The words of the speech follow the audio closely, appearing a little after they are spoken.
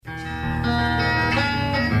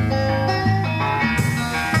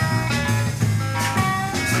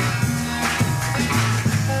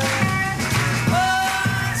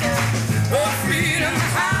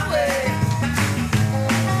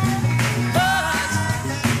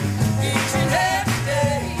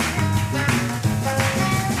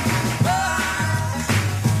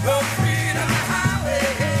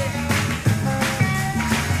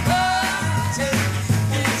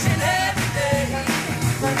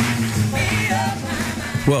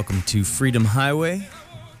Welcome to Freedom Highway.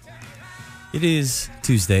 It is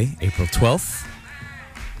Tuesday, April 12th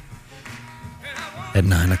at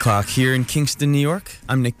 9 o'clock here in Kingston, New York.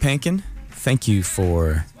 I'm Nick Pankin. Thank you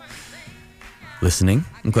for listening.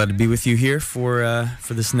 I'm glad to be with you here for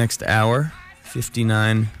this next hour,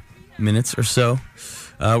 59 minutes or so.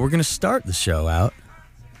 We're going to start the show out,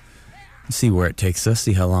 see where it takes us,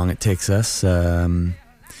 see how long it takes us, in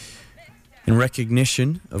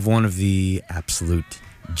recognition of one of the absolute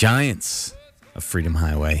giants of Freedom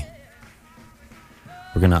Highway.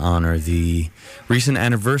 We're going to honor the recent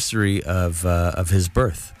anniversary of his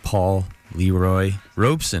birth, Paul Leroy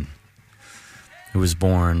Robeson, who was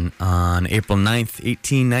born on April 9th,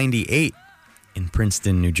 1898 in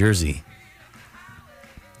Princeton, New Jersey.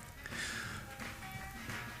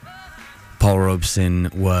 Paul Robeson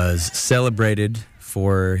was celebrated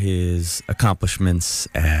for his accomplishments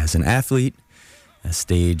as an athlete, a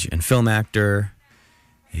stage and film actor,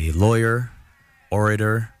 a lawyer,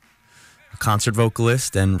 orator, a concert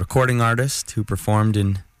vocalist, and recording artist who performed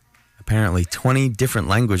in apparently 20 different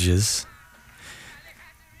languages.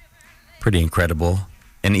 Pretty incredible.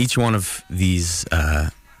 And each one of these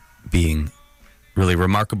being really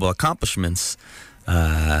remarkable accomplishments,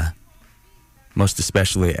 most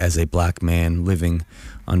especially as a black man living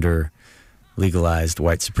under legalized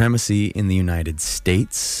white supremacy in the United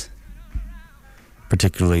States,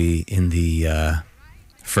 particularly in the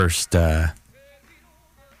first,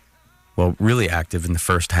 really active in the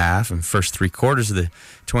first half and first 3/4 of the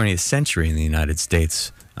 20th century in the United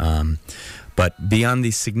States. But beyond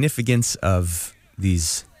the significance of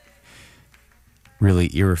these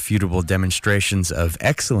really irrefutable demonstrations of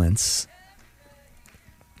excellence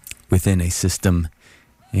within a system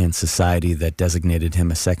and society that designated him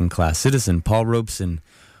a second-class citizen, Paul Robeson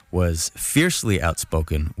was fiercely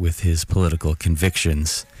outspoken with his political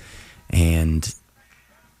convictions. And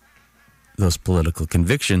those political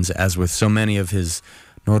convictions, as with so many of his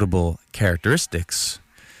notable characteristics,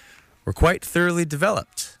 were quite thoroughly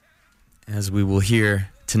developed. As we will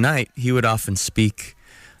hear tonight, he would often speak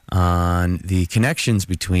on the connections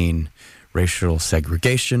between racial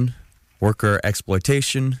segregation, worker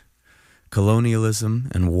exploitation, colonialism,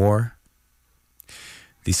 and war.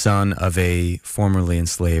 The son of a formerly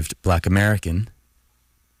enslaved black American,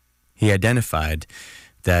 he identified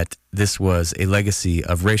that this was a legacy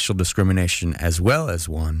of racial discrimination as well as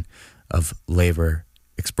one of labor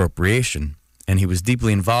expropriation, and he was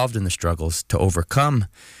deeply involved in the struggles to overcome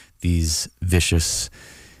these vicious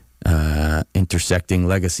intersecting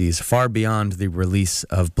legacies far beyond the release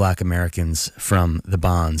of black Americans from the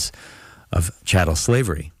bonds of chattel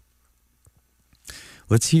slavery.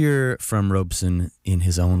 Let's hear from Robeson in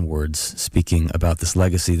his own words speaking about this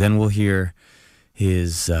legacy. Then we'll hear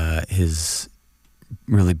his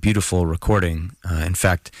really beautiful recording. In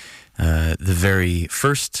fact, the very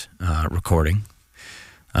first recording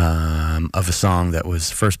of a song that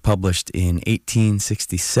was first published in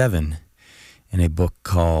 1867 in a book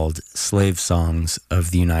called Slave Songs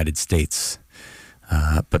of the United States.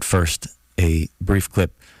 But first, a brief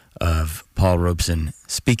clip of Paul Robeson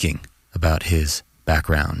speaking about his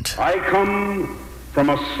background. I come from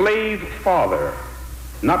a slave father,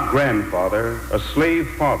 not grandfather, a slave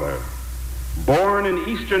father, born in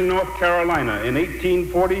eastern North Carolina in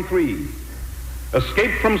 1843,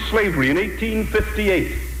 escaped from slavery in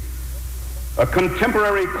 1858, a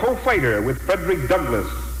contemporary co-fighter with Frederick Douglass,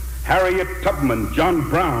 Harriet Tubman, John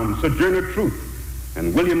Brown, Sojourner Truth,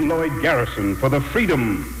 and William Lloyd Garrison for the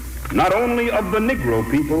freedom not only of the Negro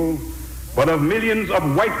people, but of millions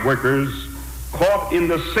of white workers caught in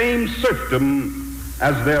the same serfdom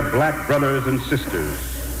as their black brothers and sisters.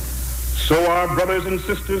 So our brothers and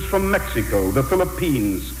sisters from Mexico, the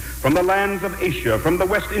Philippines, from the lands of Asia, from the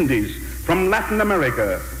West Indies, from Latin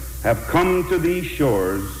America, have come to these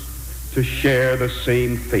shores to share the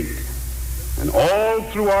same fate. And all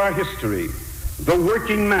through our history, the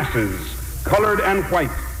working masses, colored and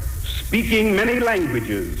white, speaking many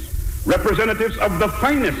languages, representatives of the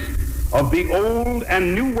finest of the old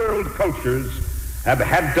and new world cultures, have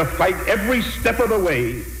had to fight every step of the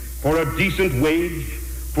way for a decent wage,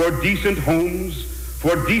 for decent homes,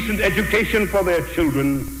 for decent education for their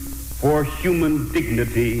children, for human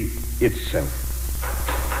dignity itself.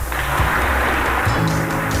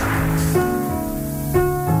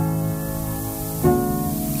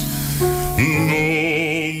 No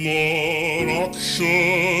more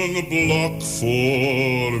auction block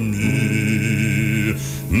for me.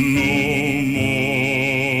 No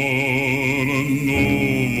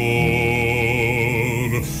more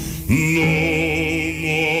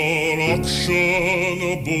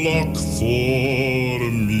auction block for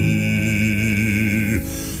me.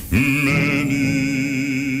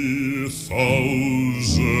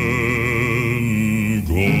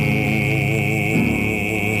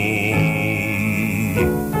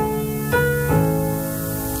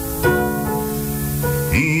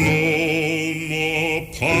 more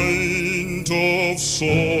pint of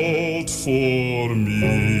salt for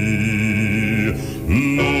me. No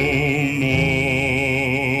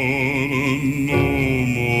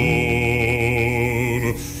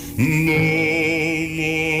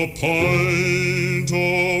more pint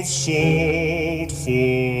of salt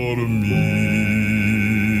for me.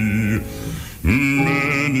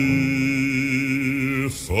 Many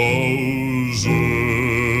thousand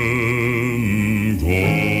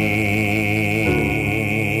gone.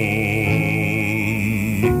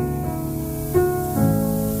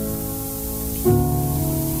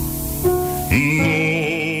 No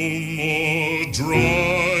more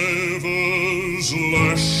driver's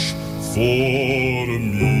lash for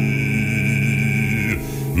me.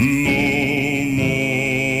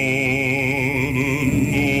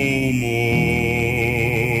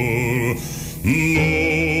 No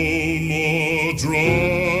more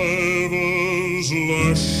driver's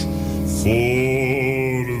lash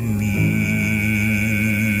for me.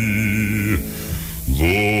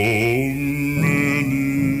 Though many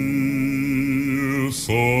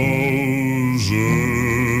thousand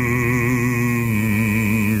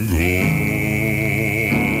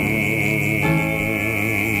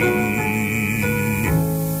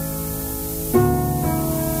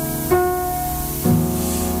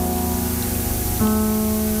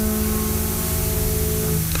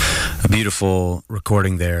Beautiful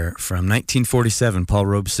recording there from 1947, Paul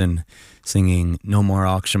Robeson singing No More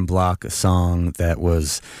Auction Block, a song that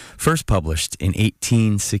was first published in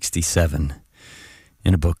 1867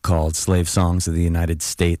 in a book called Slave Songs of the United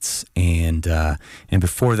States. And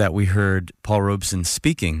before that, we heard Paul Robeson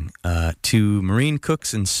speaking to the Marine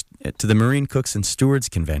Cooks and Stewards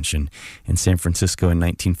Convention in San Francisco in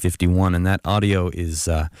 1951, and that audio is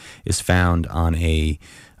found on it's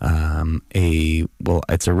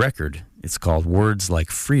a record. It's called Words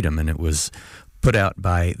Like Freedom, and it was put out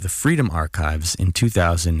by the Freedom Archives in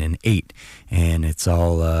 2008, and it's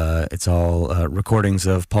all recordings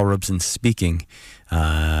of Paul Robeson speaking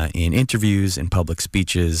in interviews and public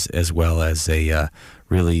speeches, as well as a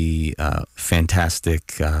really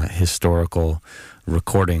fantastic historical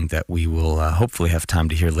recording that we will hopefully have time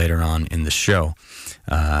to hear later on in the show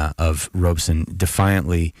of Robeson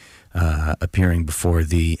defiantly appearing before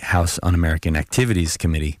the House Un-American Activities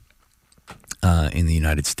Committee in the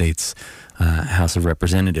United States House of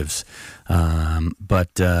Representatives.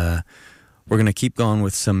 But we're going to keep going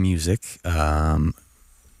with some music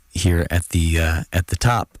here at the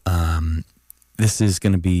top. This is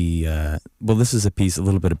going to be this is a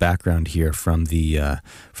little bit of background here from the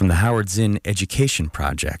Howard Zinn Education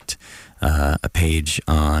Project, a page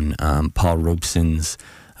on Paul Robeson's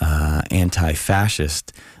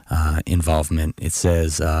anti-fascist involvement. It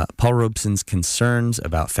says, Paul Robeson's concerns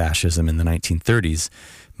about fascism in the 1930s,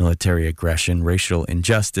 military aggression, racial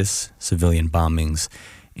injustice, civilian bombings,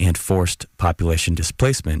 and forced population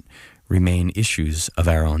displacement remain issues of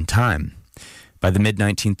our own time. By the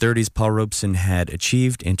mid-1930s, Paul Robeson had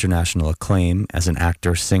achieved international acclaim as an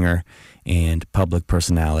actor, singer, and public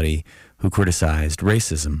personality who criticized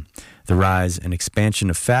racism. The rise and expansion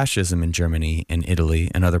of fascism in Germany and Italy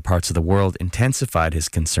and other parts of the world intensified his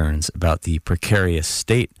concerns about the precarious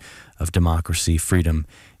state of democracy, freedom,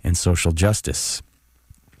 and social justice.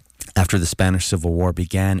 After the Spanish Civil War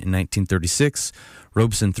began in 1936,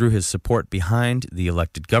 Robeson threw his support behind the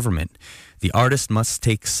elected government. The artist must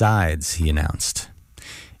take sides, he announced.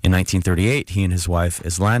 In 1938, he and his wife,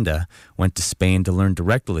 Islanda, went to Spain to learn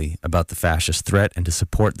directly about the fascist threat and to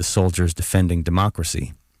support the soldiers defending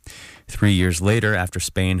democracy. 3 years later, after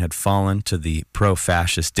Spain had fallen to the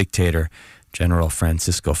pro-fascist dictator General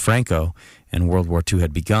Francisco Franco and World War II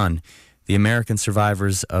had begun, the American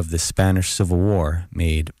survivors of the Spanish Civil War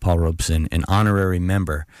made Paul Robeson an honorary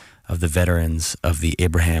member of the Veterans of the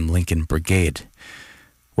Abraham Lincoln Brigade.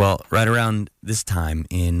 Well, right around this time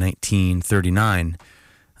in 1939,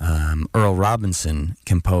 Earl Robinson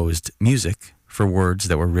composed music for words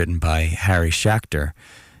that were written by Harry Schachter,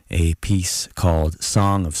 a piece called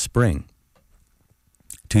Song of Spring.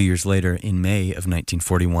 2 years later, in May of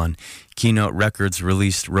 1941, Keynote Records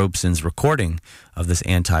released Robeson's recording of this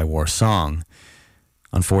anti-war song.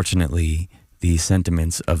 Unfortunately, the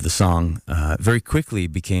sentiments of the song very quickly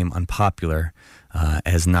became unpopular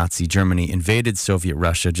as Nazi Germany invaded Soviet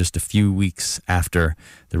Russia just a few weeks after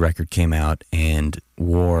the record came out, and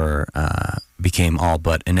war became all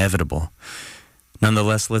but inevitable.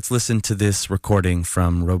 Nonetheless, let's listen to this recording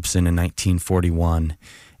from Robeson in 1941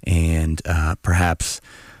 and perhaps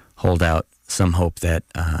hold out some hope that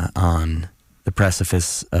on the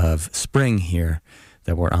precipice of spring here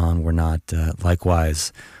that we're on, we're not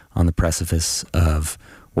likewise on the precipice of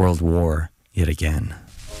World War yet again.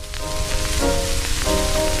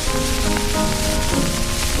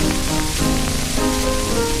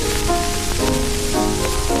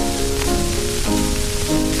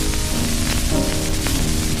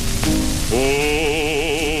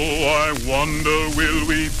 I wonder, will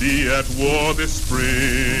we be at war this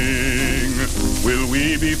spring? Will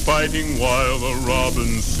we be fighting while the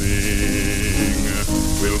robins sing?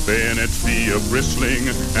 Will bayonets be a-bristling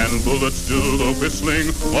and bullets do the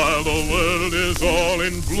whistling while the world is all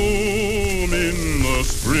in bloom in the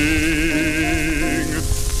spring?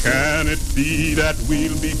 Can it be that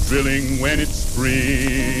we'll be drilling when it's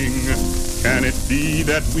spring? Can it be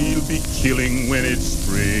that we'll be killing when it's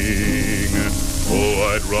spring?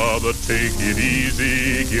 Oh, I'd rather take it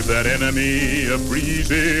easy, give that enemy a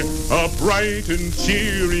breezy, a bright and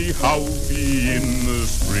cheery howdy in the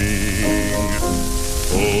spring.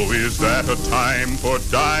 Oh, is that a time for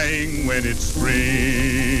dying when it's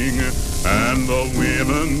spring, and the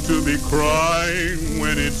women to be crying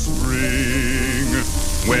when it's spring?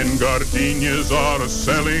 When gardenias are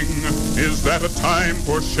a-selling, is that a time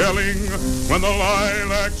for shelling, when the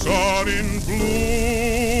lilacs are in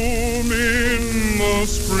bloom in the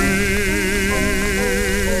spring?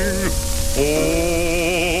 Oh,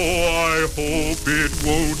 I hope it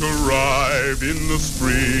won't arrive in the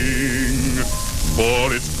spring,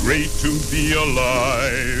 for it's great to be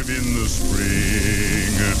alive in the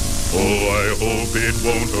spring. Oh, I hope it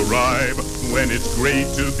won't arrive when it's great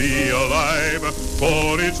to be alive,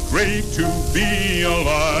 for it's great to be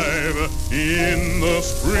alive in the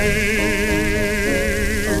spring.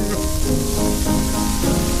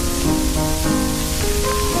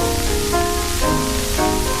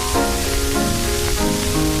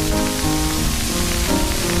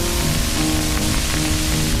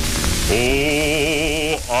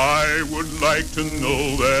 Oh, I would like to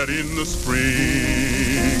know that in the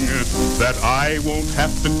spring, that I won't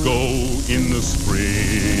have to go in the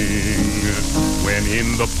spring. When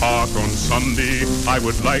in the park on Sunday, I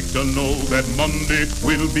would like to know that Monday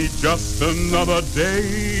will be just another day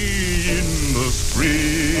in the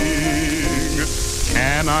spring.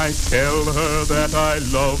 Can I tell her that I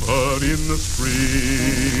love her in the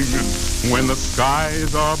spring, when the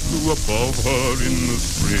skies are blue above her in the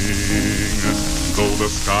spring? Though the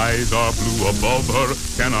skies are blue above her,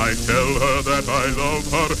 can I tell her that I love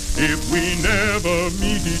her if we never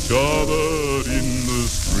meet each other in the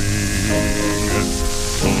spring?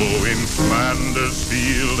 Oh, in Flanders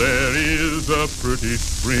Field there is a pretty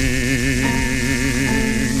spring.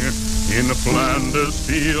 In Flanders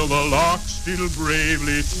Field the larks still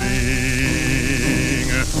bravely sing,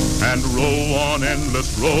 and row on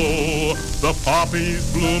endless row the poppies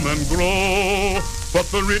bloom and grow, but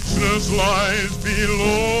the richness lies below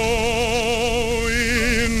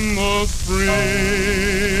in the spring.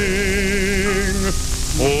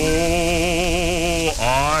 Oh,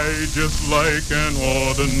 I just like an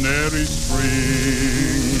ordinary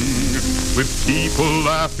spring, with people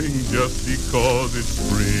laughing just because it's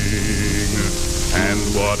spring. And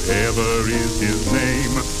whatever is his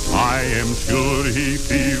name, I am sure he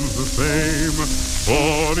feels the same,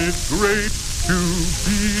 for it's great to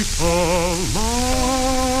be alive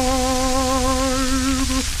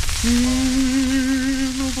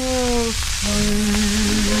in the spring.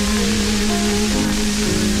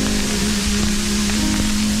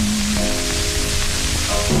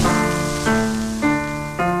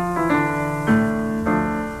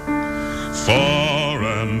 Far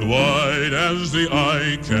and wide as the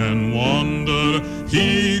eye can wander,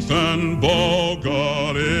 heath and bog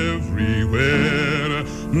are everywhere.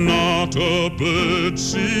 Not a bird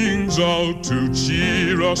sings out to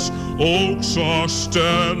cheer us, oaks are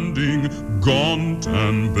standing gaunt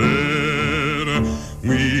and bare.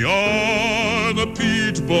 We are the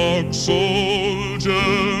Peat-Bog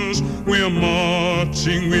Soldiers, we're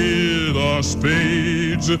marching with our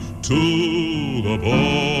spades to the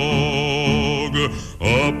bog.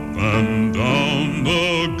 Up and down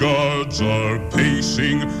the guards are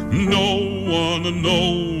pacing, no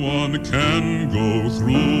one can go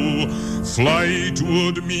through. Flight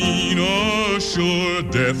would mean a sure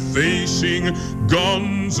death facing,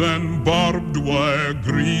 guns and barbed wire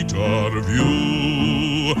greet our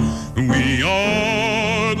view. We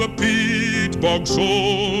are the Peat-Bog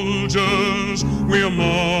Soldiers, we're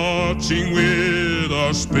marching with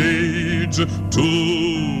our spades to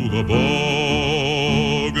the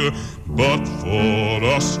bog. But for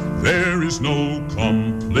us there is no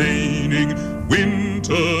complaining,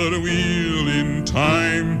 winter will in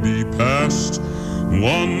time be past.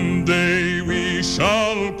 One day we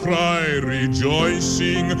shall cry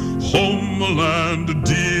rejoicing, homeland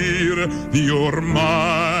dear, you're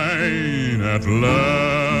mine at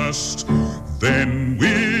last. Then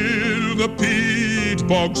will the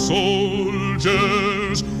Peat-Bog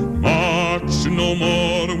Soldiers march no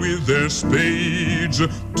more with their spades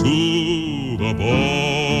to the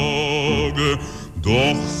bog.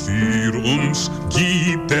 Doch für uns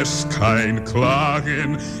gibt es kein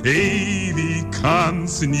Klagen, ewig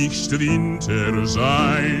kann's nicht Winter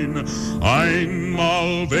sein.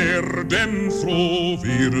 Einmal werden froh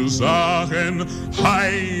wir sagen,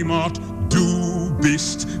 Heimat, du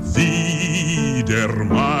bist wieder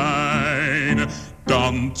mein.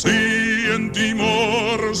 Dann ziehen die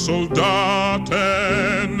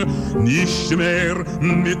Moorsoldaten nicht mehr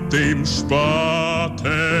mit dem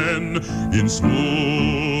Spaten ins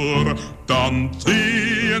Moor. Dann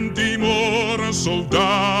ziehen die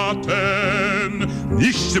Moorsoldaten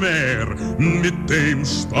nicht mehr mit dem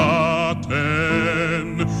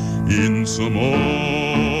Spaten ins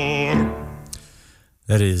Moor.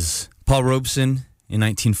 That is Paul Robeson in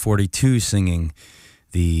 1942 singing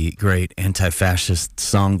the great anti-fascist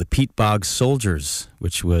song, The Peat-Bog Soldiers,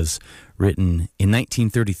 which was written in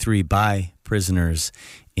 1933 by prisoners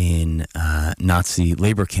in Nazi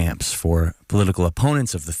labor camps for political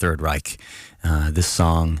opponents of the Third Reich. This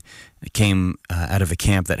song came out of a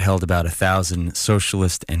camp that held about 1,000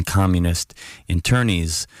 socialist and communist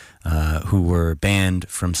internees who were banned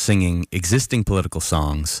from singing existing political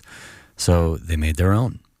songs, so they made their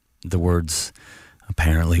own. The words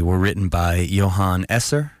apparently were written by Johann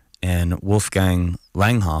Esser and Wolfgang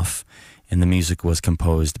Langhoff, and the music was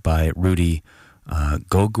composed by Rudy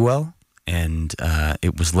Gogwell, and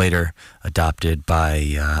it was later adopted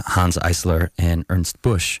by Hans Eisler and Ernst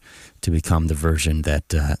Busch to become the version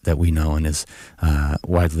that we know and is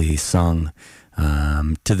widely sung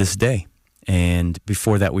to this day. And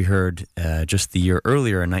before that, we heard just the year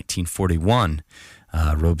earlier in 1941,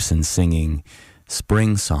 Robeson singing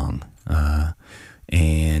Spring Song.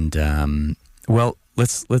 Well,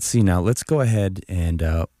 let's see now. Let's go ahead and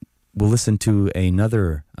we'll listen to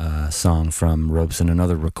another song from Robeson,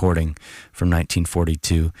 another recording from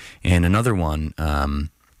 1942, and another one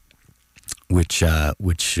which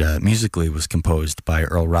musically was composed by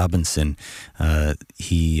Earl Robinson.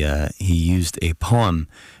 He used a poem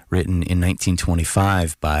written in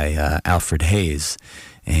 1925 by Alfred Hayes,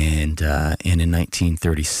 and in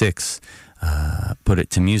 1936. Put it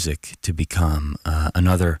to music to become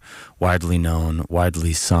another widely known,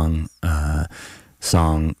 widely sung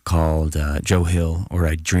song called Joe Hill, or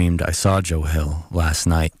I Dreamed I Saw Joe Hill Last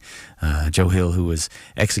Night. Joe Hill, who was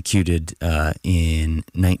executed in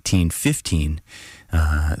 1915,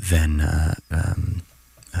 then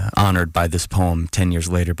honored by this poem 10 years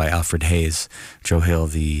later by Alfred Hayes. Joe Hill,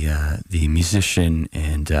 the musician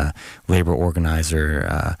and labor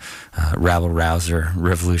organizer, rabble-rouser,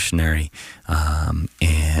 revolutionary,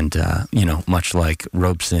 and much like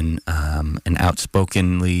Robeson, an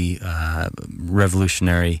outspokenly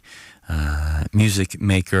revolutionary music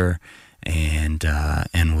maker, and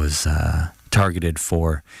was targeted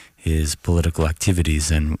for his political activities,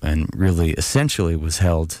 and really essentially was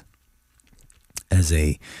held as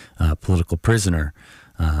a political prisoner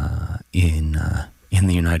in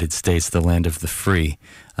the United States, the land of the free.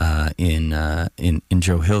 In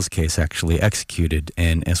Joe Hill's case, actually executed,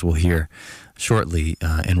 and as we'll hear shortly,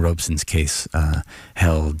 in Robeson's case,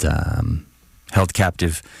 held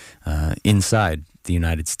captive inside the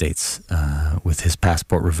United States with his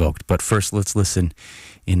passport revoked. But first, let's listen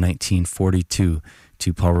in 1942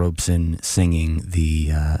 to Paul Robeson singing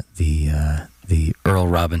the Earl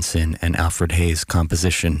Robinson and Alfred Hayes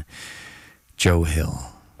composition, Joe Hill.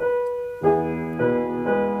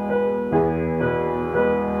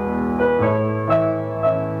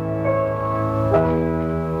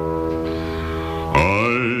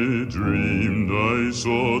 I dreamed I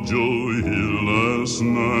saw Joe Hill last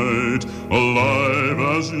night, alive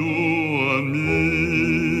as you and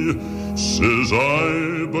me. Says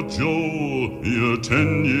I, but Joe, you're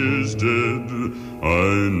 10 years dead.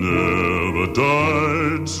 I never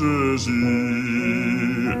died, says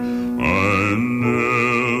he. I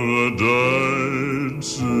never died,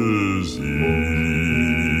 says he.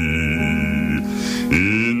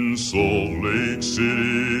 In Salt Lake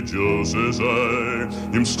City, Joe, says I,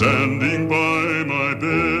 am standing by my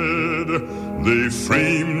bed. They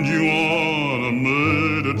framed you on a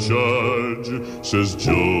murder charge, says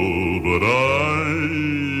Joe, but I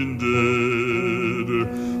ain't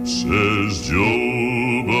dead, says Joe.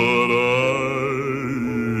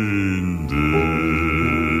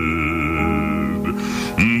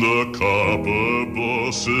 Copper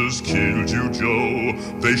bosses killed you, Joe.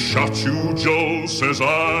 They shot you, Joe, says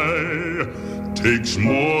I. Takes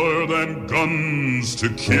more than guns to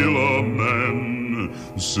kill a man,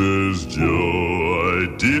 says Joe, I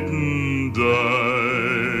didn't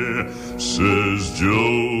die. Says Joe,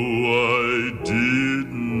 I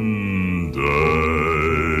didn't die.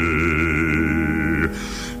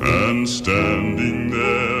 And standing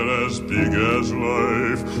there as big as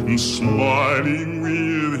life, and smiling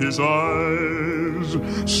with his eyes,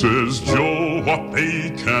 says Joe, what they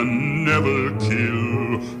can never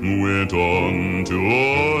kill, went on to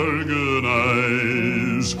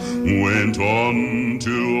organize, went on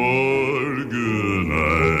to organize.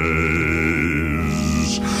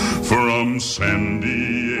 From San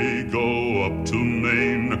Diego up to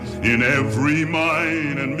Maine, in every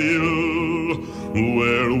mine and mill,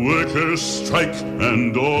 where workers strike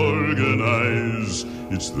and organize,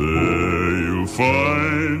 it's there you'll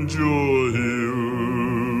find Joe Hill.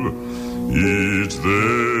 It's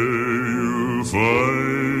there you'll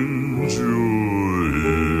find Joe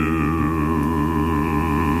Hill.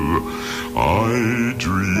 I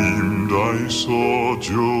dreamed I saw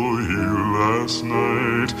Joe Hill last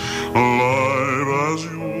night, alive as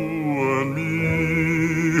you and me.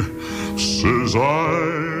 Says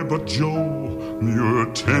I, but Joe, you're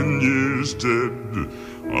 10 years dead.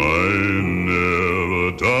 I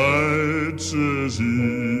never died, says he.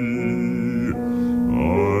 I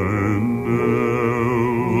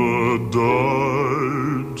never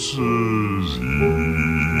died, says he.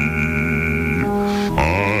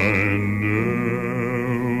 I never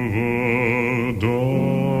died,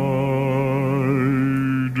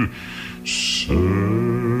 says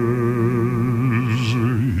he.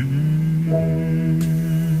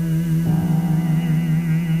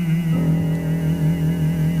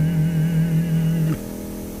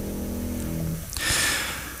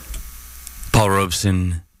 Paul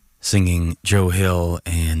Robeson singing Joe Hill,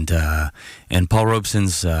 and Paul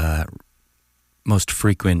Robeson's most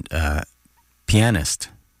frequent pianist,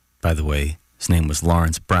 by the way, his name was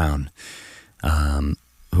Lawrence Brown,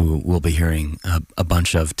 who we'll be hearing a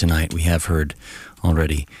bunch of tonight. We have heard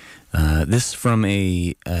already. This from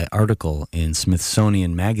a article in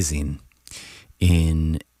Smithsonian Magazine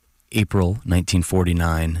in April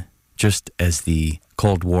 1949, just as the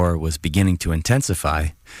Cold War was beginning to intensify.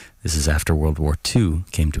 This is after World War II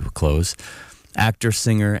came to a close. Actor,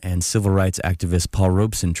 singer, and civil rights activist Paul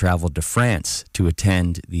Robeson traveled to France to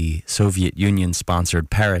attend the Soviet Union-sponsored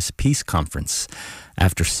Paris Peace Conference.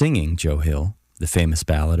 After singing Joe Hill, the famous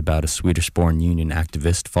ballad about a Swedish-born union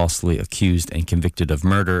activist falsely accused and convicted of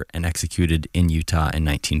murder and executed in Utah in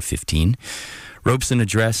 1915, Robeson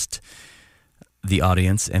addressed the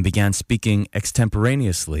audience and began speaking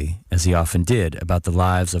extemporaneously, as he often did, about the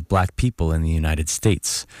lives of black people in the United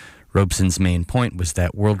States. Robeson's main point was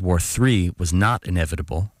that World War III was not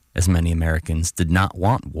inevitable, as many Americans did not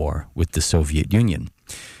want war with the Soviet Union.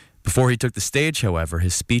 Before he took the stage, however,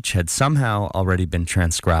 his speech had somehow already been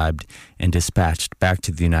transcribed and dispatched back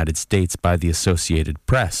to the United States by the Associated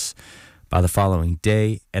Press. By the following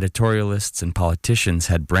day, editorialists and politicians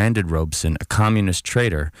had branded Robeson a communist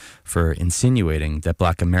traitor for insinuating that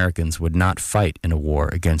black Americans would not fight in a war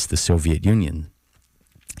against the Soviet Union.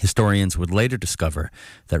 Historians would later discover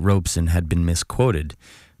that Robeson had been misquoted,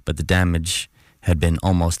 but the damage had been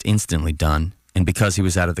almost instantly done, and because he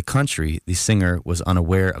was out of the country, the singer was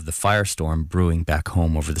unaware of the firestorm brewing back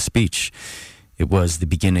home over the speech. It was the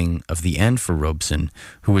beginning of the end for Robeson,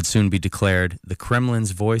 who would soon be declared the Kremlin's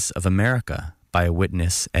voice of America by a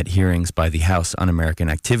witness at hearings by the House Un-American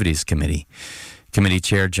Activities Committee. Committee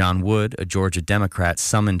Chair John Wood, a Georgia Democrat,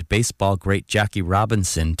 summoned baseball great Jackie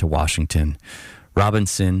Robinson to Washington.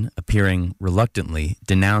 Robinson, appearing reluctantly,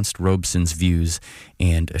 denounced Robeson's views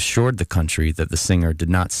and assured the country that the singer did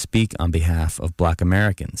not speak on behalf of black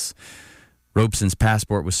Americans. Robeson's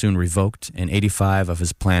passport was soon revoked, and 85 of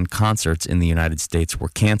his planned concerts in the United States were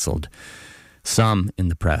canceled. Some in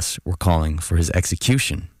the press were calling for his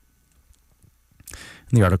execution.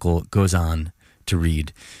 And the article goes on to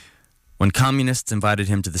read, when communists invited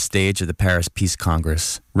him to the stage of the Paris Peace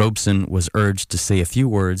Congress, Robeson was urged to say a few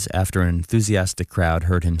words after an enthusiastic crowd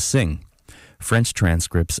heard him sing. French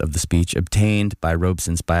transcripts of the speech obtained by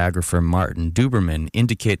Robeson's biographer Martin Duberman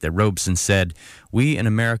indicate that Robeson said, "We in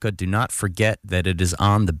America do not forget that it is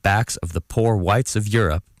on the backs of the poor whites of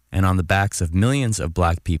Europe and on the backs of millions of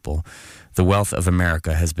black people the wealth of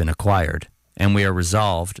America has been acquired, and we are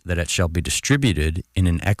resolved that it shall be distributed in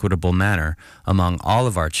an equitable manner among all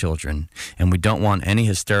of our children, and we don't want any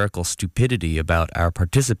hysterical stupidity about our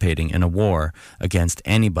participating in a war against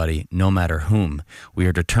anybody, no matter whom. We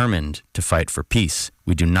are determined to fight for peace.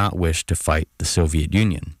 We do not wish to fight the Soviet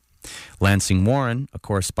Union." Lansing Warren, a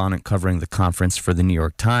correspondent covering the conference for the New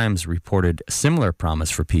York Times, reported a similar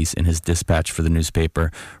promise for peace in his dispatch for the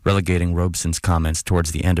newspaper, relegating Robeson's comments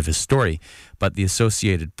towards the end of his story. But the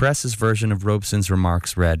Associated Press's version of Robeson's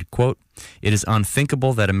remarks read, quote, "It is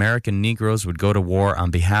unthinkable that American Negroes would go to war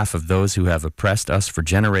on behalf of those who have oppressed us for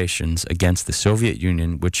generations against the Soviet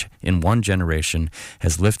Union, which in one generation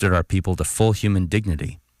has lifted our people to full human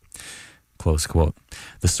dignity." Close quote.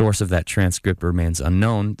 The source of that transcript remains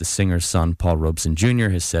unknown. The singer's son, Paul Robeson Jr.,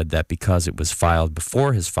 has said that because it was filed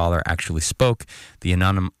before his father actually spoke, the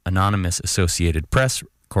anonymous Associated Press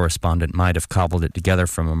correspondent might have cobbled it together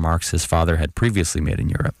from remarks his father had previously made in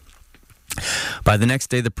Europe. By the next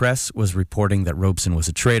day, the press was reporting that Robeson was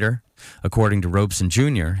a traitor. According to Robeson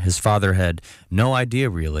Jr., his father had no idea,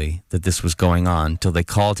 really, that this was going on till they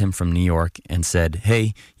called him from New York and said,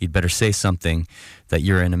 "Hey, you'd better say something, that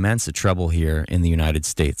you're in immense trouble here in the United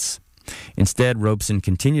States." Instead, Robeson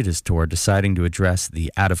continued his tour, deciding to address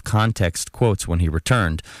the out-of-context quotes when he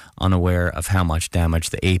returned, unaware of how much damage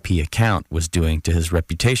the AP account was doing to his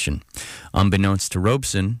reputation. Unbeknownst to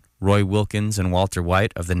Robeson, Roy Wilkins and Walter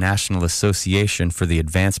White of the National Association for the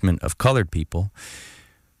Advancement of Colored People,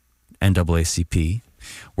 NAACP,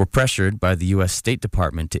 were pressured by the U.S. State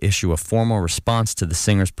Department to issue a formal response to the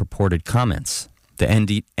singer's purported comments. The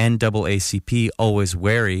NAACP, always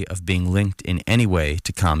wary of being linked in any way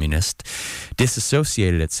to communist,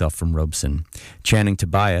 disassociated itself from Robeson. Channing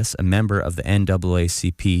Tobias, a member of the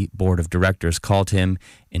NAACP Board of Directors, called him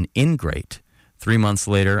an ingrate. 3 months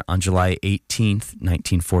later, on July 18th,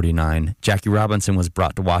 1949, Jackie Robinson was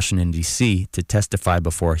brought to Washington, D.C. to testify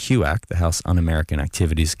before HUAC, the House Un-American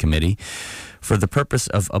Activities Committee, for the purpose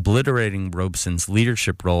of obliterating Robeson's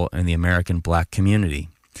leadership role in the American black community.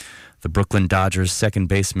 The Brooklyn Dodgers' second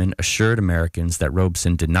baseman assured Americans that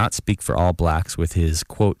Robeson did not speak for all blacks with his,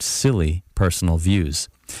 quote, silly personal views.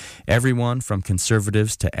 Everyone from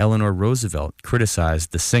conservatives to Eleanor Roosevelt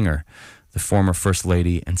criticized the singer. The former First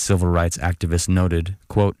Lady and civil rights activist noted,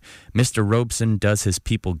 quote, "Mr. Robeson does his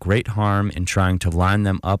people great harm in trying to line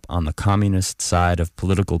them up on the communist side of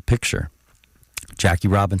political picture. Jackie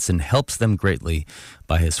Robinson helps them greatly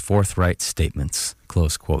by his forthright statements,"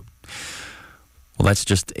 close quote. Well, that's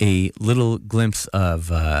just a little glimpse of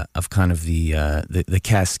kind of the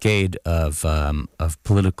cascade of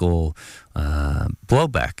political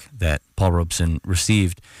blowback that Paul Robeson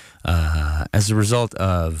received as a result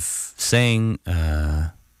of saying,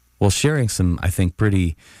 sharing some, I think,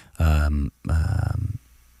 pretty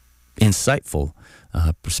insightful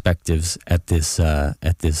perspectives at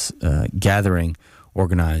this gathering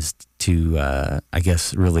organized to, I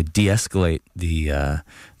guess, really de-escalate the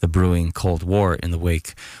brewing Cold War in the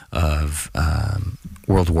wake of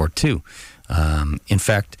World War II. In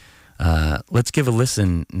fact, let's give a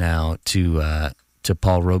listen now to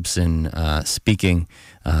Paul Robeson speaking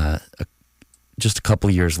just a couple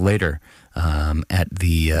years later at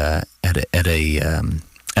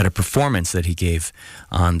a performance that he gave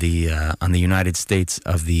on the United States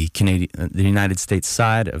of the United States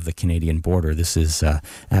side of the Canadian border. This is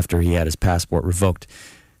after he had his passport revoked.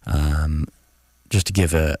 Just to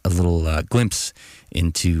give a little glimpse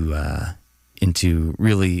into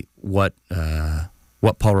really what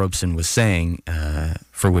Paul Robeson was saying,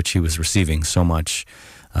 for which he was receiving so much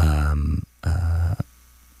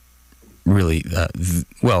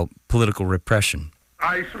political repression.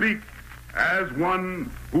 I speak as one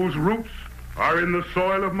whose roots are in the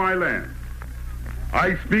soil of my land.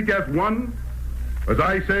 I speak as one, as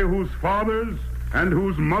I say, whose fathers and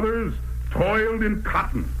whose mothers toiled in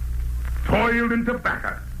cotton, toiled in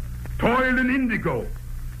tobacco, toiled in indigo,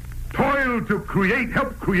 toiled to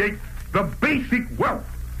help create the basic wealth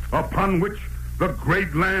upon which the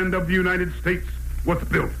great land of the United States was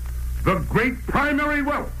built. The great primary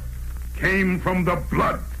wealth came from the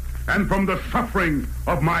blood and from the suffering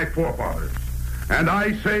of my forefathers. And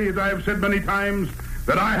I say, as I have said many times,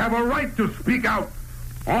 that I have a right to speak out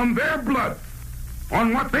on their blood,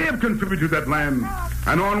 on what they have contributed to that land,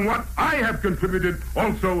 and on what I have contributed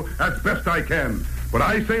also as best I can. But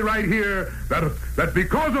I say right here that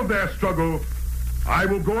because of their struggle, I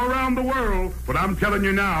will go around the world, but I'm telling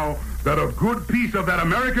you now that a good piece of that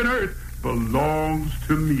American earth belongs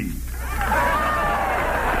to me.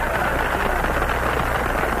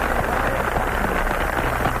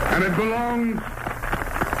 And it belongs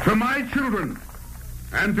to my children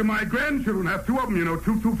and to my grandchildren. I have two of them,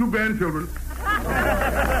 two grandchildren.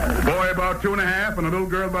 A boy about 2.5 and a little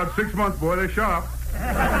girl about 6 months. Boy, they're sharp.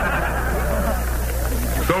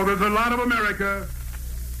 So there's a lot of America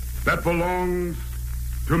that belongs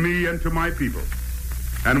to me and to my people.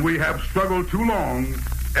 And we have struggled too long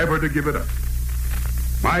ever to give it up.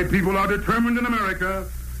 My people are determined in America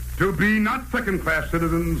to be not second-class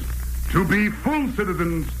citizens, to be full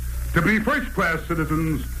citizens, to be first-class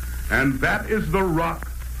citizens, and that is the rock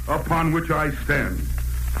upon which I stand.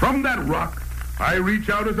 From that rock, I reach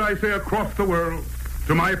out, as I say, across the world,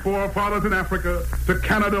 to my forefathers in Africa, to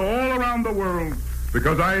Canada, all around the world,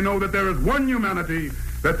 because I know that there is one humanity,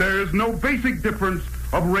 that there is no basic difference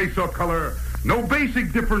of race or color, no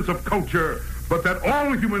basic difference of culture, but that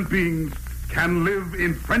all human beings can live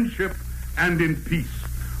in friendship and in peace.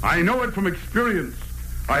 I know it from experience.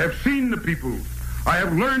 I have seen the peoples. I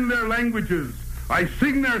have learned their languages. I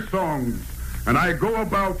sing their songs. And I go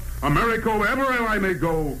about America, wherever I may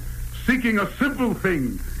go, seeking a simple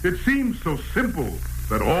thing. It seems so simple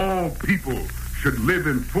that all people should live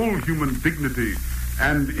in full human dignity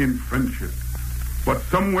and in friendship. But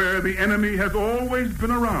somewhere the enemy has always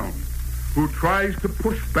been around, who tries to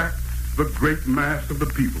push back the great mass of the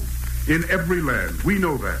people in every land. We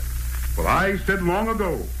know that. Well, I said long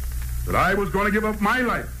ago that I was going to give up my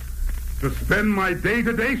life to spend my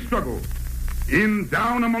day-to-day struggle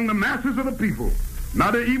down among the masses of the people,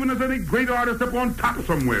 not even as any great artist up on top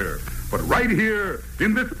somewhere, but right here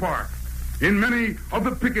in this park, in many of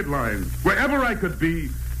the picket lines, wherever I could be,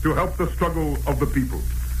 to help the struggle of the people.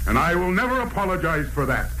 And I will never apologize for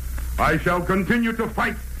that. I shall continue to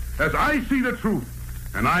fight as I see the truth.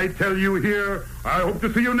 And I tell you here, I hope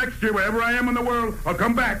to see you next year, wherever I am in the world. I'll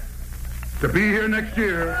come back to be here next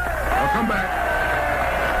year. I'll come back.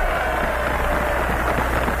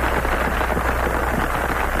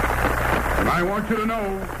 And I want you to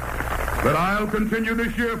know that I'll continue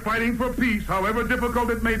this year fighting for peace, however difficult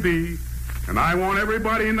it may be. And I want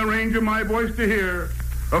everybody in the range of my voice to hear,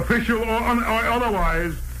 official or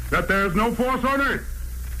otherwise, that there's no force on earth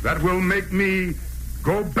that will make me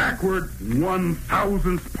go backward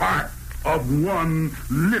 1,000th part of 1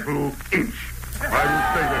 little inch. I will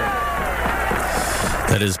stay there.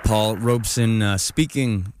 That is Paul Robeson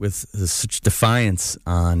speaking with such defiance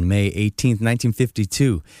on May 18th,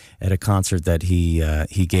 1952, at a concert that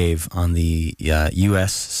he gave on the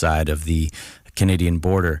U.S. side of the Canadian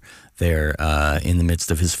border there in the midst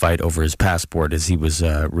of his fight over his passport, as he was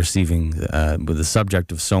receiving with the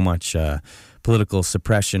subject of so much political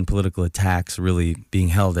suppression, political attacks, really being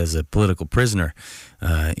held as a political prisoner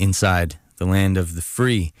inside the land of the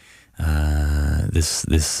free. This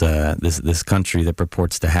country that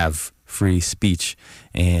purports to have free speech,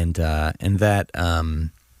 and that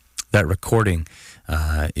recording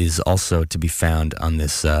is also to be found on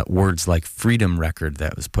this Words Like Freedom record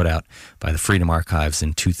that was put out by the Freedom Archives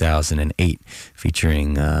in 2008,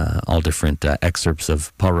 featuring all different excerpts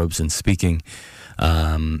of Paul Robeson speaking.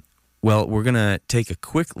 Well, we're gonna take a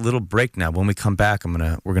quick little break now. When we come back,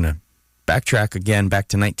 we're gonna backtrack again back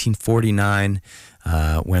to 1949,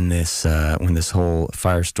 when this whole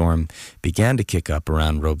firestorm began to kick up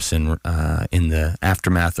around Robeson in the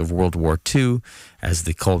aftermath of World War II, as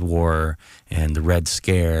the Cold War and the Red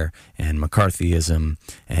Scare and McCarthyism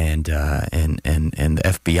and the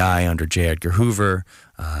FBI under J. Edgar Hoover,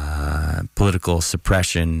 political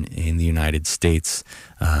suppression in the United States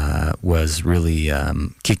was really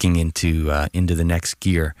kicking into the next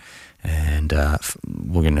gear. And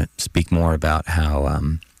we're going to speak more about how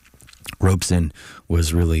Robeson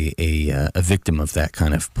was really a victim of that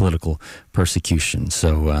kind of political persecution.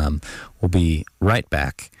 So we'll be right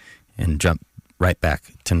back and jump right back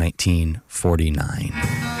to 1949.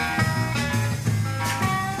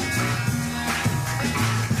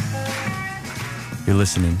 You're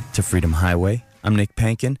listening to Freedom Highway. I'm Nick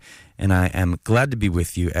Pankin, and I am glad to be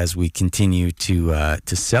with you as we continue to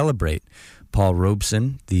celebrate Paul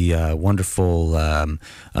Robeson, the wonderful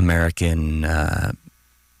American,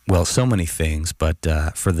 so many things, but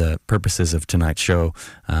for the purposes of tonight's show,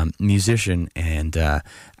 musician and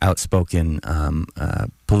outspoken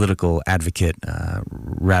political advocate,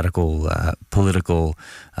 radical political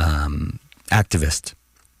activist.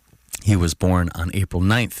 He was born on April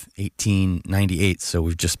 9th, 1898, so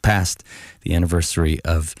we've just passed the anniversary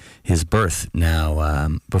of his birth. Now,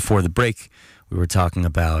 before the break, we were talking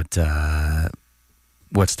about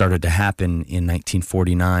what started to happen in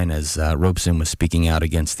 1949 as Robeson was speaking out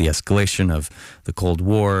against the escalation of the Cold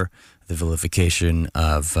War, the vilification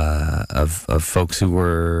of folks who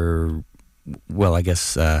were,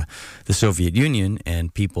 the Soviet Union,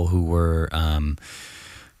 and people who were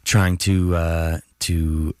trying to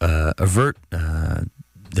avert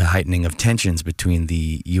the heightening of tensions between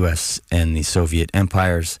the U.S. and the Soviet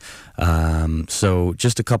empires. So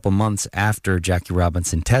just a couple months after Jackie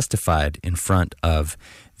Robinson testified in front of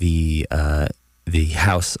the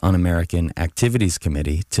House Un-American Activities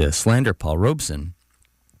Committee to slander Paul Robeson,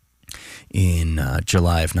 in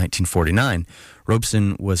July of 1949,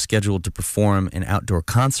 Robeson was scheduled to perform an outdoor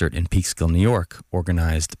concert in Peekskill, New York,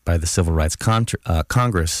 organized by the Civil Rights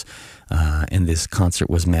Congress, and this concert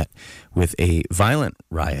was met with a violent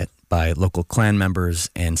riot by local Klan members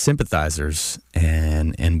and sympathizers,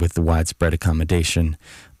 and with the widespread accommodation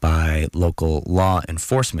by local law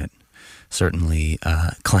enforcement, certainly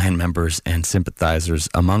Klan members and sympathizers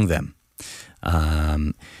among them.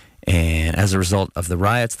 And as a result of the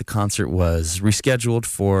riots, the concert was rescheduled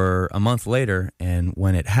for a month later, and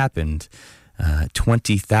when it happened,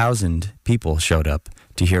 20,000 people showed up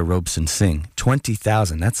to hear Robeson sing.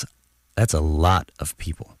 20,000, that's a lot of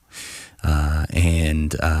people.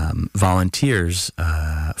 And volunteers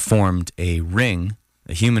formed a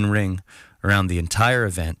human ring, around the entire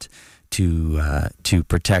event to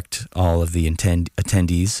protect all of the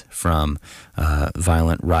attendees from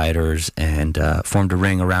violent rioters, and formed a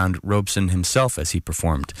ring around Robeson himself as he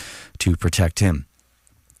performed to protect him.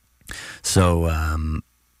 So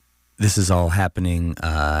this is all happening,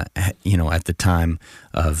 at the time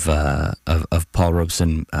of Paul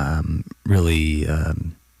Robeson really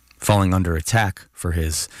falling under attack for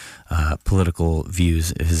his political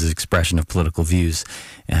views, his expression of political views.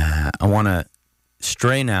 I want to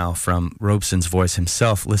stray now from Robeson's voice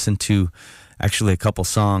himself, listen to actually a couple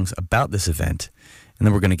songs about this event, and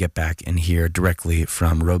then we're going to get back and hear directly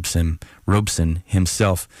from Robeson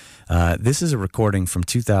himself. This is a recording from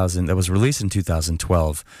 2000 that was released in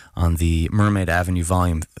 2012 on the Mermaid Avenue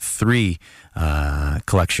Volume 3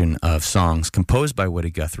 collection of songs composed by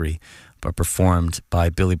Woody Guthrie, but performed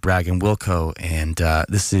by Billy Bragg and Wilco. And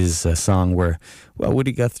this is a song where,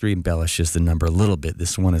 Woody Guthrie embellishes the number a little bit.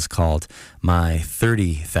 This one is called My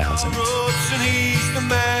 30,000. And he's the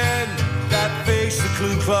man that faced the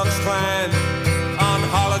Ku Klux Klan. On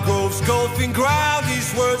Hollow golfing ground,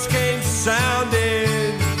 these words came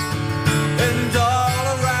sounding. And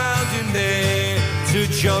all around him there, to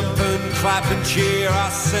jump and clap and cheer, I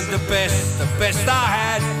sent the best I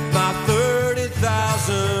had, my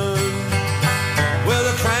 30,000. Well,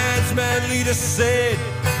 the Klansman leader said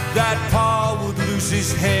that Paul would lose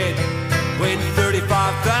his head when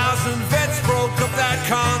 35,000 vets broke up that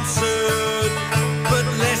concert. But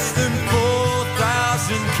less than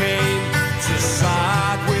 4,000 came to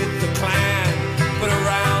side with the Klan. But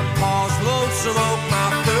around Paul's lonesome oak,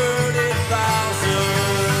 my 30,000.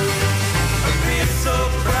 It's a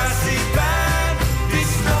brassy band,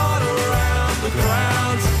 it's not around the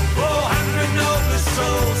grounds. 400 noble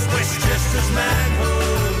souls, Westchester's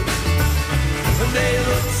manhood. And they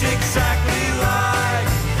looked exactly like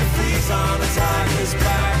the fleas on a tiger's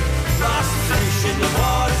back. Lost fish in the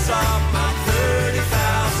waters of my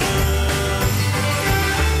 30,000.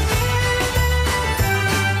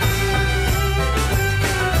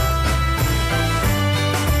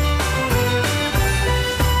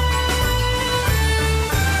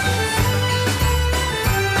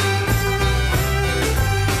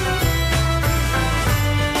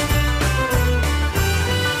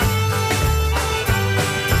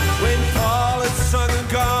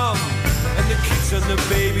 And the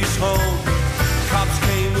babies home, cops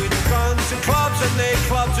came with guns and clubs, and they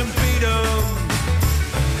clubbed and beat 'em.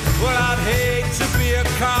 Well, I'd hate to be a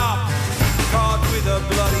cop caught with a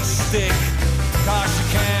bloody stick, 'cause you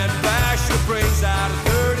can't bash the brains out of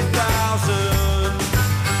 30,000.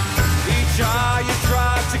 Each eye you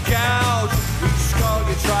tried to gouge, each skull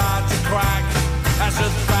you tried to crack, as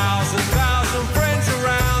 1,000 friends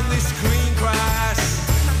around this green grass.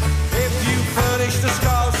 If you furnish the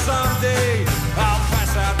skull someday, I'll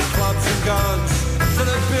pass out the clubs and guns to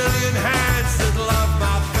the billion hands that love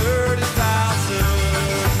my 30,000.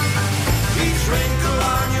 Each wrinkle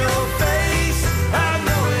on your face, I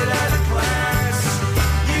know it at a glance.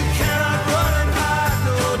 You cannot run and hide,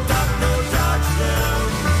 no duck, no dodge them.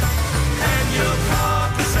 And your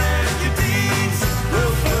carcass and your deeds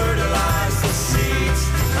will fertilize the seeds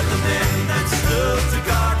of the men that stood to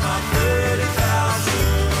guard my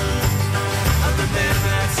 30,000. Of the men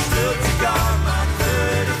that stood to guard my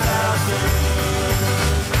 30,000.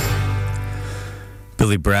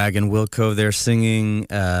 Billy Bragg and Wilco, they're singing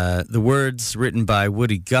the words written by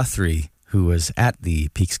Woody Guthrie, who was at the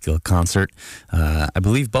Peekskill concert. I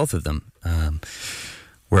believe both of them,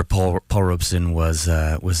 where Paul Robeson was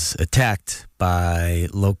attacked by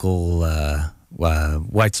local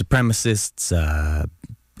white supremacists,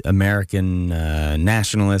 American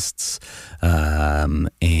nationalists, and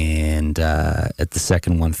at the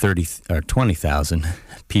second one, 20,000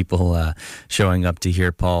 people showing up to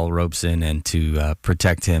hear Paul Robeson and to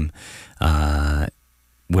protect him.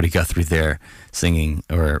 Woody Guthrie there singing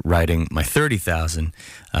or writing My 30,000.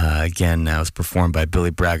 Again, that was performed by Billy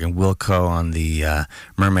Bragg and Wilco on the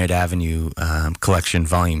Mermaid Avenue collection,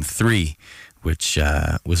 Volume 3, which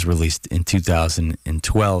was released in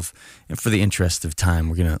 2012. And for the interest of time,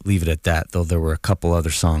 we're going to leave it at that, though there were a couple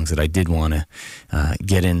other songs that I did want to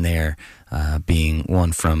get in there, being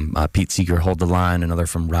one from Pete Seeger, Hold the Line, another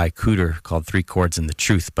from Ry Cooder called Three Chords and the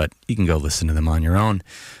Truth, but you can go listen to them on your own.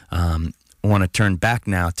 I want to turn back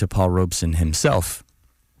now to Paul Robeson himself.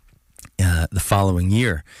 The following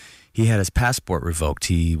year, he had his passport revoked.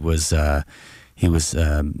 They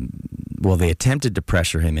attempted to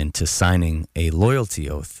pressure him into signing a loyalty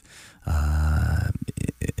oath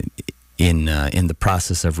in the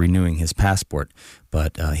process of renewing his passport,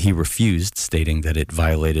 but he refused, stating that it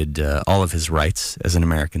violated all of his rights as an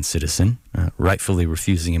American citizen, rightfully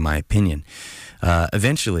refusing, in my opinion.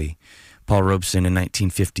 Eventually, Paul Robeson in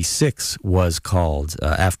 1956 was called,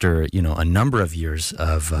 after a number of years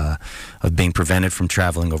of being prevented from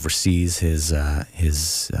traveling overseas. His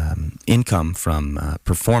income from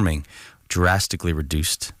performing drastically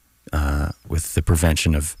reduced with the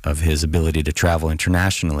prevention of his ability to travel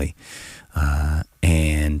internationally.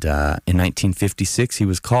 And in 1956, he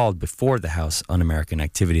was called before the House Un-American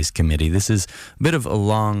Activities Committee. This is a bit of a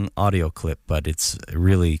long audio clip, but it's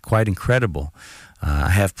really quite incredible. I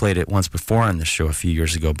have played it once before on the show a few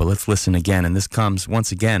years ago, but let's listen again. And this comes,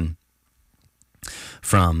 once again,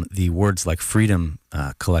 from the Words Like Freedom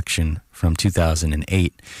collection from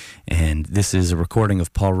 2008. And this is a recording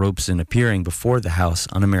of Paul Robeson appearing before the House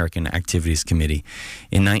Un-American Activities Committee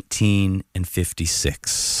in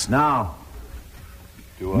 1956. Now,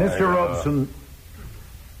 Mr. Robeson,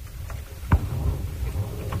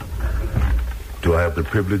 do I have the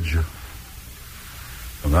privilege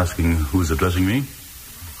of asking who is addressing me?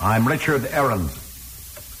 I'm Richard Aaron.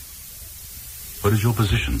 What is your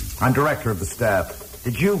position? I'm director of the staff.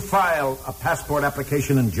 Did you file a passport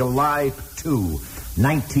application in July 2,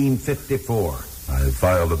 1954? I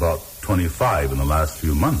filed about 25 in the last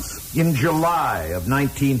few months. In July of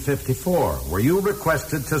 1954, were you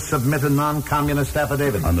requested to submit a non-communist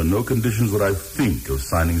affidavit? Under no conditions would I think of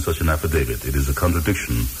signing such an affidavit. It is a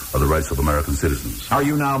contradiction of the rights of American citizens. Are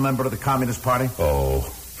you now a member of the Communist Party?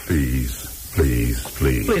 Oh, please. Please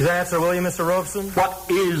answer, will you, Mr. Robeson?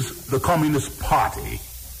 What is the Communist Party?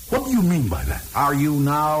 What do you mean by that? Are you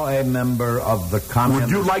now a member of the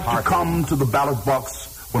Communist Party? Would you like to come to the ballot box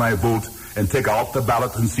when I vote and take out the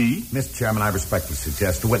ballot and see? Mr. Chairman, I respectfully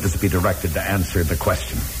suggest the witness be directed to answer the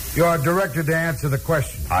question. You are directed to answer the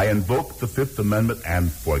question. I invoke the Fifth Amendment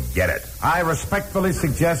and forget it. I respectfully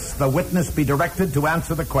suggest the witness be directed to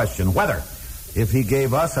answer the question whether, if he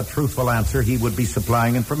gave us a truthful answer, he would be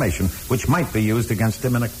supplying information which might be used against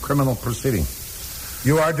him in a criminal proceeding.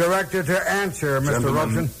 You are directed to answer, Mr.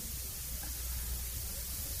 Robeson.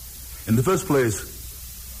 In the first place,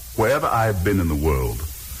 wherever I've been in the world,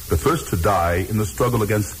 the first to die in the struggle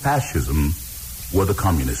against fascism were the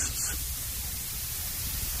communists.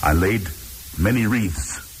 I laid many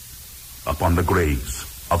wreaths upon the graves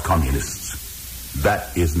of communists.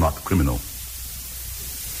 That is not criminal.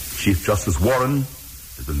 Chief Justice Warren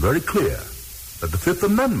has been very clear that the Fifth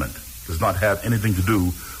Amendment does not have anything to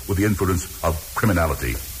do with the influence of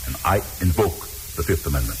criminality, and I invoke the Fifth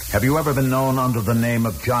Amendment. Have you ever been known under the name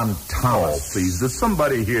of John Thomas? Oh, please, does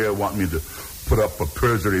somebody here want me to put up a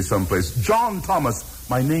perjury someplace? John Thomas,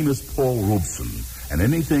 my name is Paul Robeson, and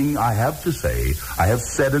anything I have to say, I have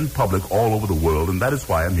said in public all over the world, and that is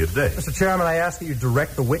why I'm here today. Mr. Chairman, I ask that you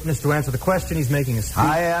direct the witness to answer the question. He's making a speech.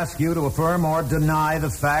 I ask you to affirm or deny the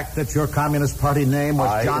fact that your Communist Party name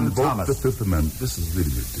was John Thomas. I invoke the Fifth Amendment. This is really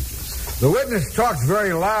ridiculous. The witness talks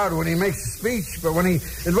very loud when he makes a speech, but when he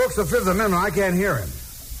invokes the Fifth Amendment, I can't hear him.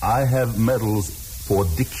 I have medals for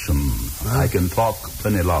diction. I can talk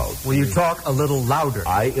plenty loud. Will you talk a little louder?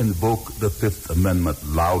 I invoke the Fifth Amendment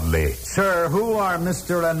loudly. Sir, who are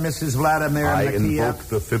Mr. and Mrs. Vladimir I Nakia? invoke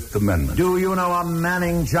the Fifth Amendment. Do you know a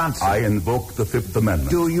Manning Johnson? I invoke the Fifth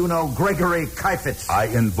Amendment. Do you know Gregory Kifitz? I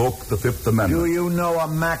invoke the Fifth Amendment. Do you know a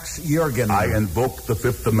Max Jurgen? I invoke the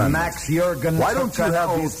Fifth Amendment. Max Jurgen. Why don't you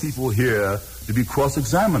have these people here to be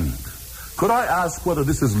cross-examined? Could I ask whether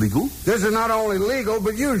this is legal? This is not only legal,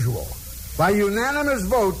 but usual. By unanimous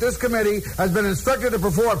vote, this committee has been instructed to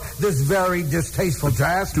perform this very distasteful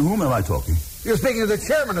task. To whom am I talking? You're speaking to the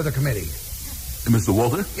chairman of the committee. Mr.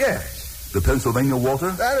 Walter? Yes. The Pennsylvania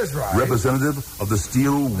Walter? That is right. Representative of the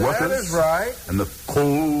steel workers? That is right. And the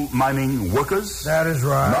coal mining workers? That is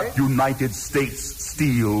right. Not United States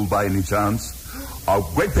Steel by any chance. A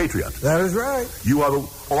great patriot. That is right. You are the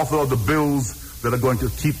author of the bills that are going to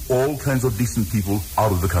keep all kinds of decent people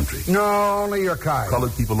out of the country. No, only your kind.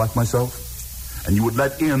 Colored people like myself. And you would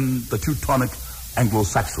let in the Teutonic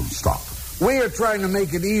Anglo-Saxon stock. We are trying to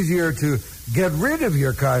make it easier to get rid of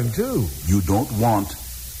your kind, too. You don't want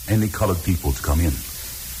any colored people to come in.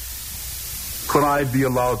 Could I be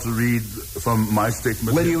allowed to read from my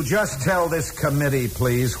statement? Will you just tell this committee,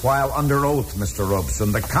 please, while under oath, Mr.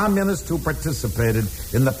 Robeson, the communists who participated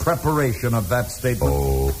in the preparation of that statement?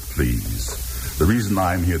 Oh, please. The reason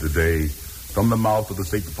I'm here today, from the mouth of the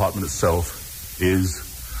State Department itself, is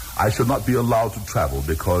I should not be allowed to travel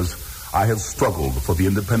because I have struggled for the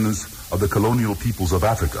independence of the colonial peoples of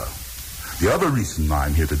Africa. The other reason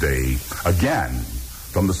I'm here today, again,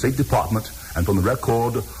 from the State Department and from the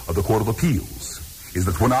record of the Court of Appeals, is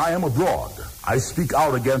that when I am abroad, I speak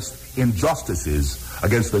out against injustices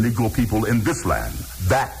against the Negro people in this land.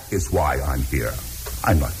 That is why I'm here.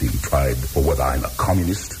 I'm not being tried for whether I'm a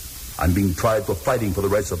communist. I'm being tried for fighting for the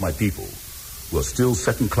rights of my people, who are still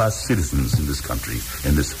second-class citizens in this country,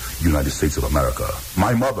 in this United States of America.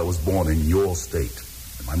 My mother was born in your state,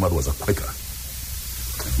 and my mother was a Quaker.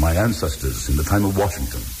 My ancestors, in the time of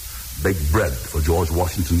Washington, baked bread for George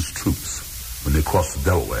Washington's troops when they crossed the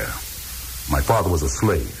Delaware. My father was a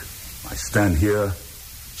slave. I stand here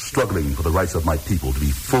struggling for the rights of my people to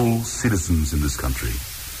be full citizens in this country.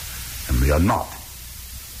 And they are not.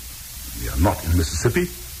 They are not in Mississippi.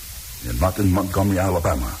 They are not in Montgomery,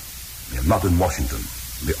 Alabama. They are not in Washington.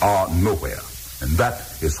 They are nowhere. And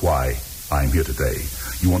that is why I'm here today.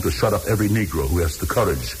 You want to shut up every Negro who has the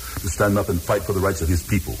courage to stand up and fight for the rights of his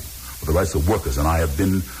people, for the rights of workers. And I have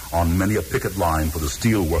been on many a picket line for the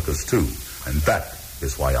steel workers, too. And that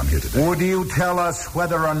is why I'm here today. Would you tell us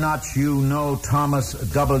whether or not you know Thomas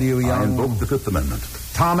W. Young? I invoke the Fifth Amendment.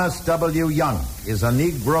 Thomas W. Young is a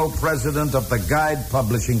Negro president of the Guide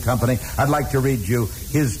Publishing Company. I'd like to read you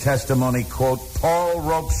his testimony, quote, Paul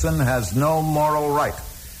Robeson has no moral right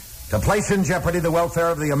to place in jeopardy the welfare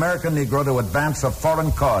of the American Negro to advance a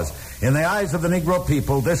foreign cause. In the eyes of the Negro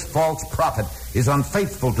people, this false prophet is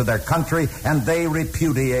unfaithful to their country, and they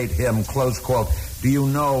repudiate him, close quote. Do you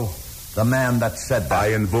know the man that said that?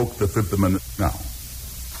 I invoke the Fifth Amendment now.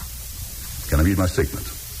 Can I read my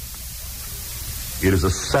statement? It is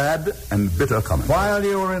a sad and bitter comment. While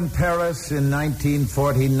you were in Paris in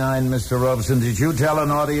 1949, Mr. Robeson, did you tell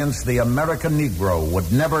an audience the American Negro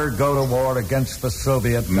would never go to war against the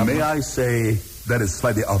Soviet government? May I say that is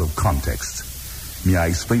slightly out of context? May I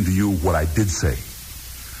explain to you what I did say?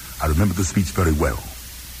 I remember the speech very well.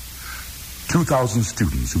 2,000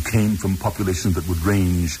 students who came from populations that would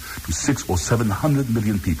range to 600 or 700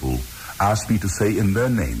 million people asked me to say in their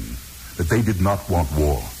name that they did not want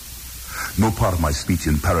war. No part of my speech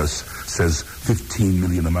in Paris says 15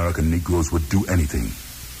 million American Negroes would do anything.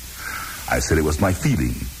 I said it was my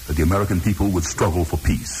feeling that the American people would struggle for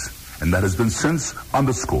peace, and that has been since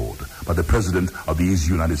underscored by the President of these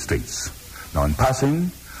United States. Now, in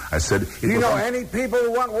passing, I said... Do you know any people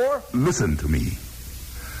who want war? Listen to me.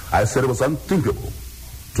 I said it was unthinkable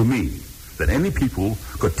to me that any people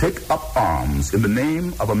could take up arms in the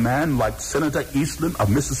name of a man like Senator Eastland of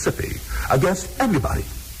Mississippi against anybody.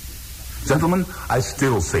 Gentlemen, I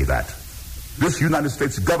still say that. This United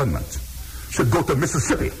States government should go to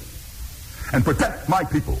Mississippi and protect my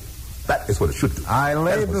people. That is what it should do. I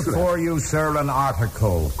lay before you, sir, an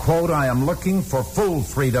article, quote, I am looking for full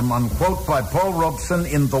freedom, unquote, by Paul Robeson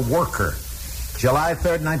in The Worker. July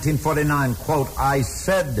 3rd, 1949, quote, I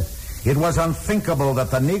said it was unthinkable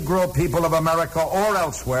that the Negro people of America or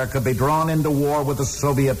elsewhere could be drawn into war with the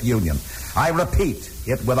Soviet Union. I repeat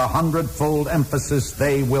it with 100-fold emphasis,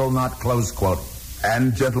 they will not, close quote.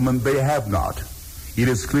 And, gentlemen, they have not. It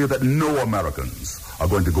is clear that no Americans are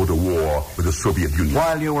going to go to war with the Soviet Union.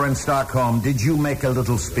 While you were in Stockholm, did you make a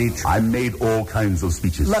little speech? I made all kinds of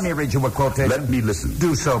speeches. Let me read you a quotation. Let me listen.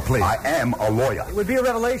 Do so, please. I am a lawyer. It would be a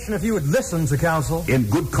revelation if you would listen to counsel. In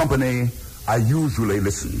good company, I usually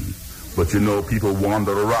listen. But you know, people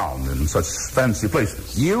wander around in such fancy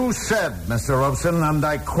places. You said, Mr. Robeson, and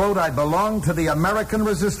I quote, I belong to the American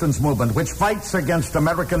resistance movement, which fights against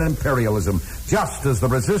American imperialism, just as the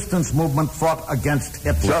resistance movement fought against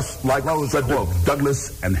Hitler. Just like Frederick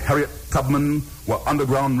Douglass and Harriet Tubman were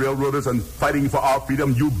underground railroaders and fighting for our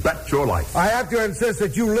freedom, you bet your life. I have to insist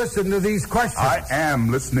that you listen to these questions. I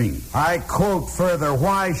am listening. I quote further,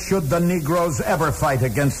 why should the Negroes ever fight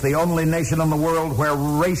against the only nation in the world where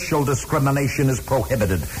racial discrimination is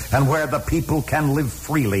prohibited and where the people can live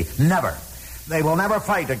freely? Never. They will never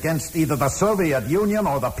fight against either the Soviet Union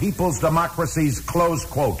or the people's democracies, close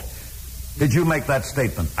quote. Did you make that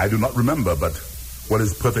statement? I do not remember, but what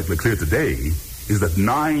is perfectly clear today is that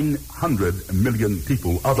 900 million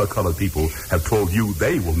people, other colored people, have told you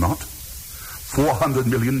they will not. 400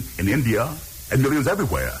 million in India and millions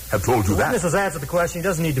everywhere have told you The that. witness has answered the question. He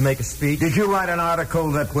doesn't need to make a speech. Did you write an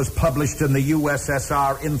article that was published in the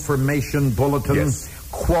USSR Information Bulletin? Yes.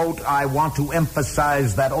 Quote, I want to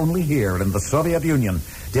emphasize that only here in the Soviet Union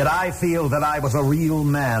did I feel that I was a real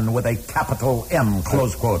man with a capital M,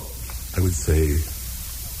 close quote. I would say,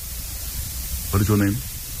 what is your name?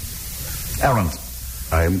 Aaron.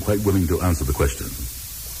 I am quite willing to answer the question.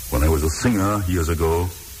 When I was a singer years ago,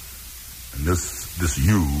 and this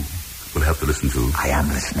you will have to listen to. I am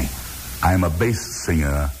listening. I am a bass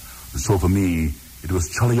singer, so for me, it was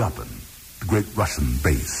Chelyabin, the great Russian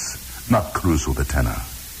bass, not Caruso the tenor.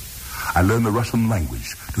 I learned the Russian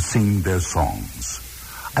language to sing their songs.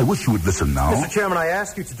 I wish you would listen now. Mr. Chairman, I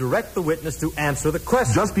ask you to direct the witness to answer the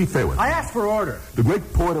question. Just be fair with me. I ask for order. The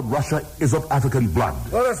great poet of Russia is of African blood.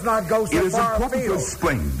 Let us not go so It is far important to afield.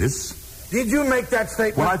 explain this. Did you make that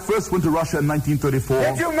statement? When I first went to Russia in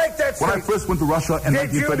 1934... Did you make that When statement? I first went to Russia in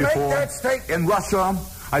Did you 1934... make that statement? In Russia,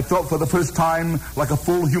 I felt for the first time like a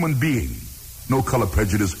full human being. No color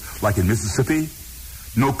prejudice like in Mississippi.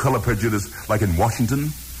 No color prejudice like in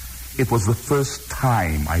Washington. It was the first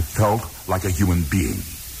time I felt like a human being.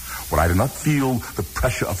 When I did not feel the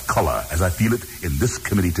pressure of color as I feel it in this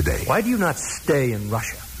committee today. Why do you not stay in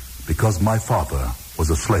Russia? Because my father was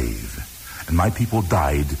a slave, and my people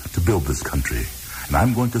died to build this country. And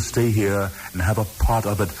I'm going to stay here and have a part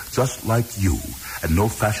of it just like you, and no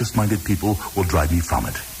fascist-minded people will drive me from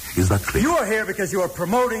it. Is that clear? You are here because you are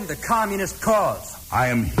promoting the communist cause. I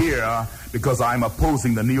am here because I'm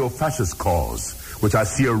opposing the neo-fascist cause, which I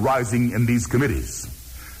see arising in these committees.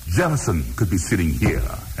 Jefferson could be sitting here,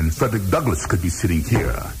 and Frederick Douglass could be sitting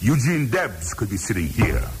here. Eugene Debs could be sitting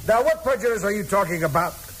here. Now, what prejudice are you talking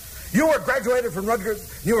about? You were graduated from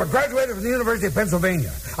Rutgers. You were graduated from the University of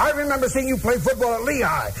Pennsylvania. I remember seeing you play football at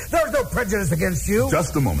Lehigh. There was no prejudice against you.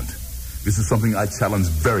 Just a moment. This is something I challenge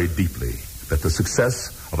very deeply, that the success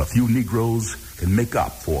of a few Negroes can make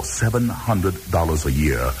up for $700 a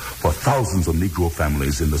year for thousands of Negro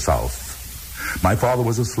families in the South. My father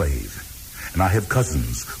was a slave, and I have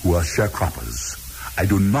cousins who are sharecroppers. I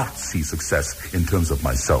do not see success in terms of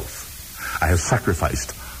myself. I have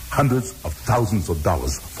sacrificed hundreds of thousands of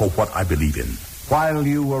dollars for what I believe in. While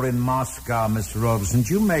you were in Moscow, Mr. Robeson, did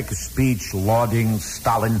you make a speech lauding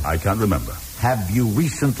Stalin? I can't remember. Have you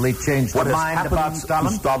recently changed What your has mind happened about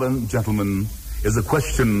Stalin? to Stalin, gentlemen, is a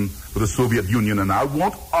question for the Soviet Union, and I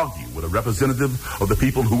won't argue with a representative of the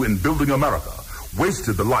people who, in building America,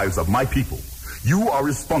 wasted the lives of my people. You are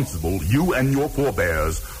responsible, you and your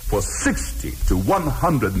forebears, for 60 to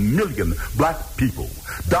 100 million black people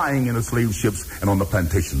dying in the slave ships and on the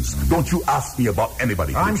plantations. Don't you ask me about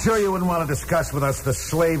anybody else. I'm sure you wouldn't want to discuss with us the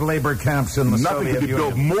slave labor camps in the Nothing Soviet could be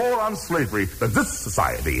built Union. more on slavery than this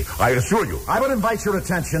society, I assure you. I would invite your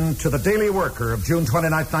attention to the Daily Worker of June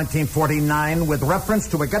 29, 1949, with reference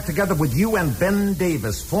to a get-together with you and Ben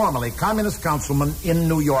Davis, formerly communist councilman in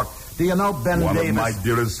New York. Do you know Ben One Davis? of my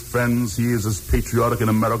dearest friends. He is as patriotic and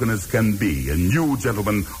American as can be. And you,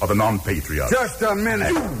 gentlemen, are the non-patriots. Just a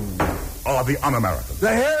minute. Are the un-Americans.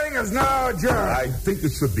 The hearing is now adjourned. I think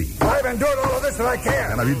it should be. I've been doing all of this that I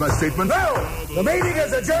can. Can I read my statement? No! The meeting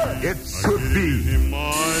is adjourned. It should be.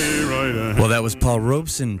 Well, that was Paul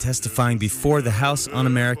Robeson testifying before the House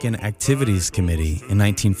Un-American Activities Committee in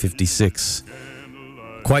 1956.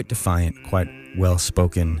 Quite defiant, quite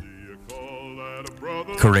well-spoken,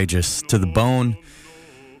 courageous to the bone.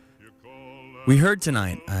 We heard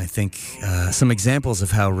tonight, I think, some examples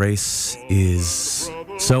of how race is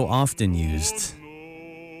so often used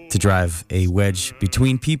to drive a wedge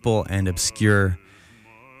between people and obscure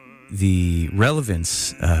the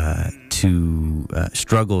relevance to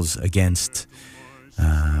struggles against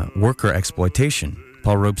worker exploitation.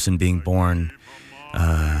 Paul Robeson being born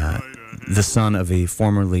the son of a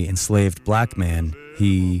formerly enslaved black man,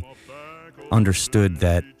 he understood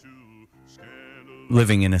that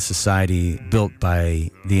living in a society built by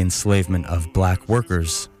the enslavement of black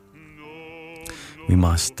workers, we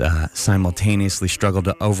must simultaneously struggle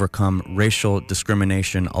to overcome racial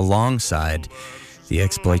discrimination alongside the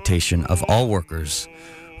exploitation of all workers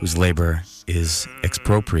whose labor is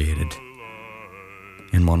expropriated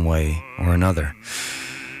in one way or another.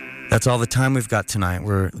 That's all the time we've got tonight.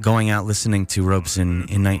 We're going out listening to Robeson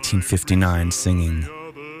in 1959 singing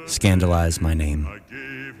Scandalize My Name.